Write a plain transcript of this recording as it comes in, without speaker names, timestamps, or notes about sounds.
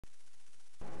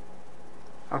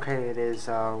Okay, it is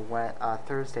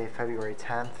Thursday, February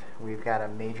 10th. We've got a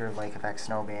major lake-effect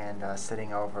snowband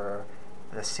sitting over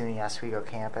the SUNY Oswego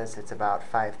campus. It's about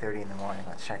 5:30 in the morning.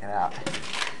 Let's check it out.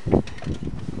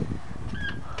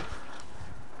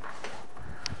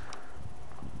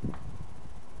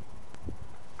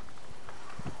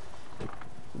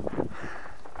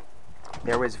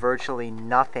 There was virtually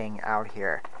nothing out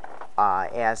here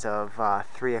as of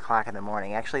 3 o'clock in the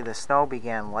morning. Actually, the snow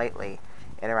began lightly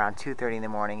at around 2:30 in the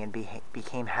morning and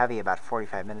became heavy about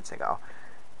 45 minutes ago.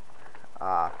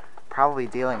 Probably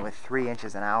dealing with 3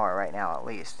 inches an hour right now at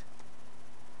least.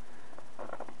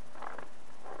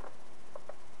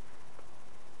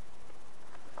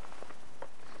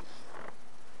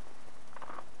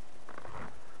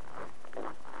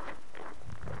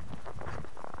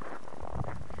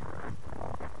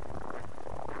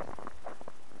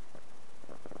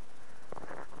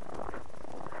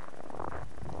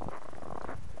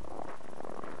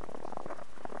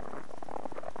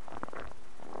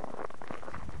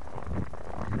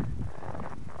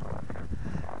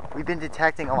 We've been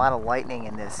detecting a lot of lightning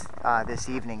in this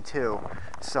evening too,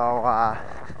 so I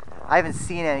haven't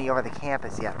seen any over the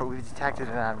campus yet, but we've detected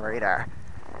it on radar.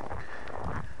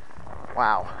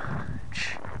 Wow.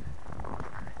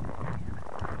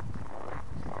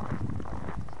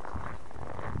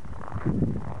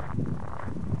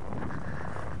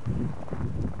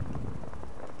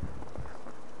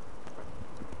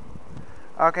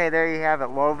 Okay, there you have it.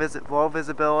 Low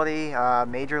visibility,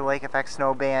 major lake-effect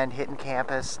snowband hitting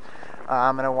campus.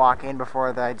 I'm gonna walk in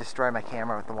before I destroy my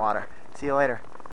camera with the water. See you later.